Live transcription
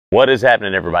What is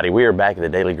happening, everybody? We are back at the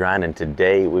Daily Grind, and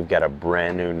today we've got a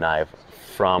brand new knife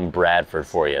from Bradford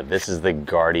for you. This is the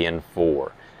Guardian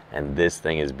 4, and this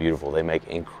thing is beautiful. They make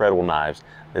incredible knives.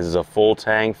 This is a full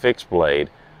tang fixed blade,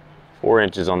 4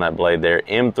 inches on that blade there,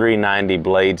 M390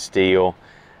 blade steel,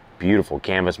 beautiful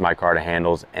canvas micarta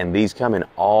handles, and these come in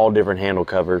all different handle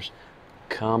covers.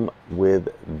 Come with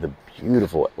the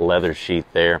beautiful leather sheath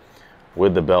there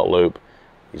with the belt loop.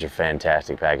 These are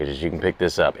fantastic packages. You can pick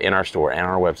this up in our store and on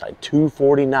our website,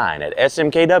 $249 at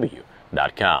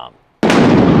smkw.com.